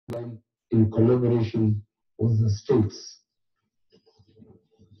in collaboration with the states.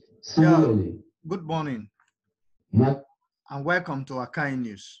 Similarly, good morning and welcome to Akai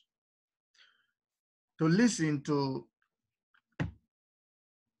News. To listen to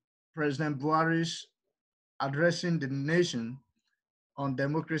President Buhari's addressing the nation on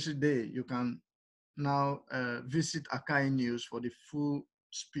Democracy Day, you can now visit Akai News for the full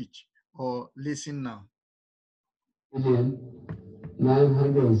speech or listen now.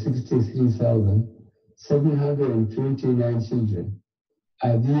 963,729 children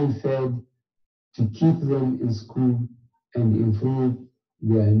are being fed to keep them in school and improve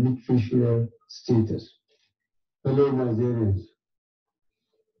their nutritional status. Fellow Nigerians,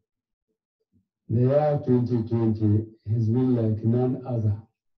 the year 2020 has been like none other.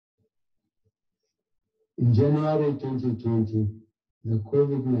 In January 2020, the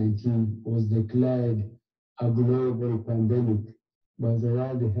COVID-19 was declared a global pandemic by the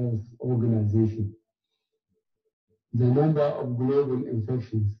World Health Organization. The number of global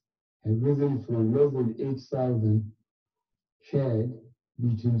infections have risen from less than 8,000 shared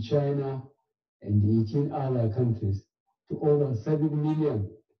between China and 18 other countries to over 7 million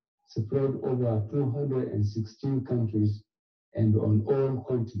spread over 216 countries and on all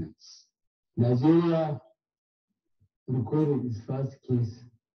continents. Nigeria recorded its first case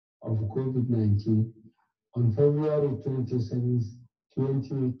of COVID-19 on February 27,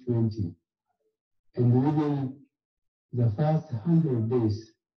 2020, and within the first 100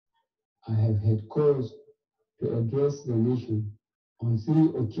 days, I have had cause to address the nation on 3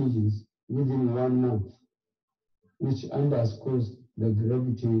 occasions within 1 month, which underscores the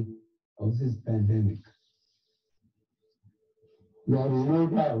gravity of this pandemic. There is no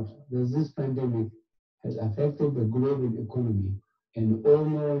doubt that this pandemic has affected the global economy and all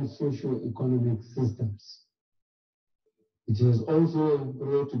known socio-economic systems. It has also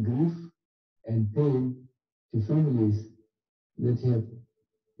brought grief and pain to families that have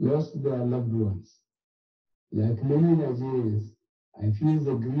lost their loved ones. Like many Nigerians, I feel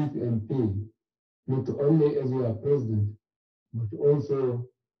the grief and pain, not only as your president, but also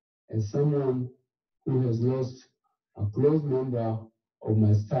as someone who has lost a close member of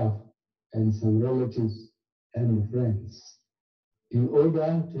my staff and some relatives and friends. In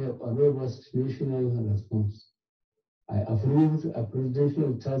order to have a robust national response, I approved a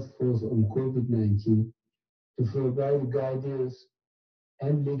presidential task force on COVID-19 to provide guidance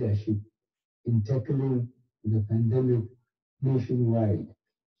and leadership in tackling the pandemic nationwide.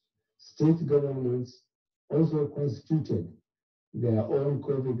 State governments also constituted their own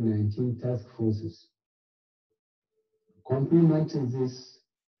COVID-19 task forces. Complementing this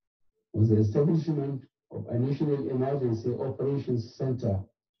was the establishment of a National Emergency Operations Center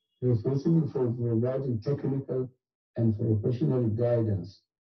responsible for providing technical and professional guidance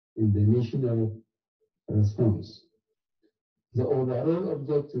in the national response. The overall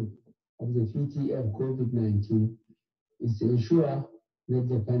objective of the PTF COVID-19 is to ensure that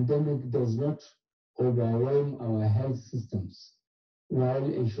the pandemic does not overwhelm our health systems while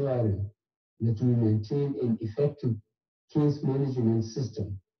ensuring that we maintain an effective case management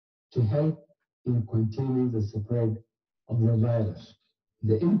system to help in containing the spread of the virus.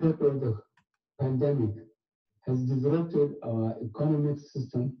 The impact of the pandemic has disrupted our economic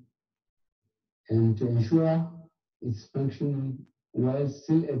system, and to ensure its functioning while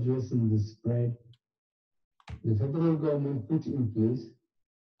still addressing the spread, the federal government put in place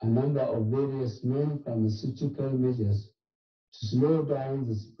a number of various non-pharmaceutical measures to slow down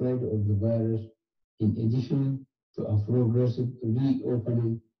the spread of the virus, in addition to a progressive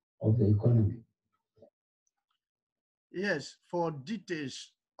reopening of the economy. Yes, for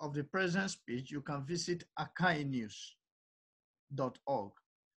details of the president's speech, you can visit akainews.org.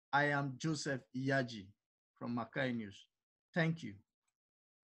 I am Joseph Iyaji from Akai News. Thank you.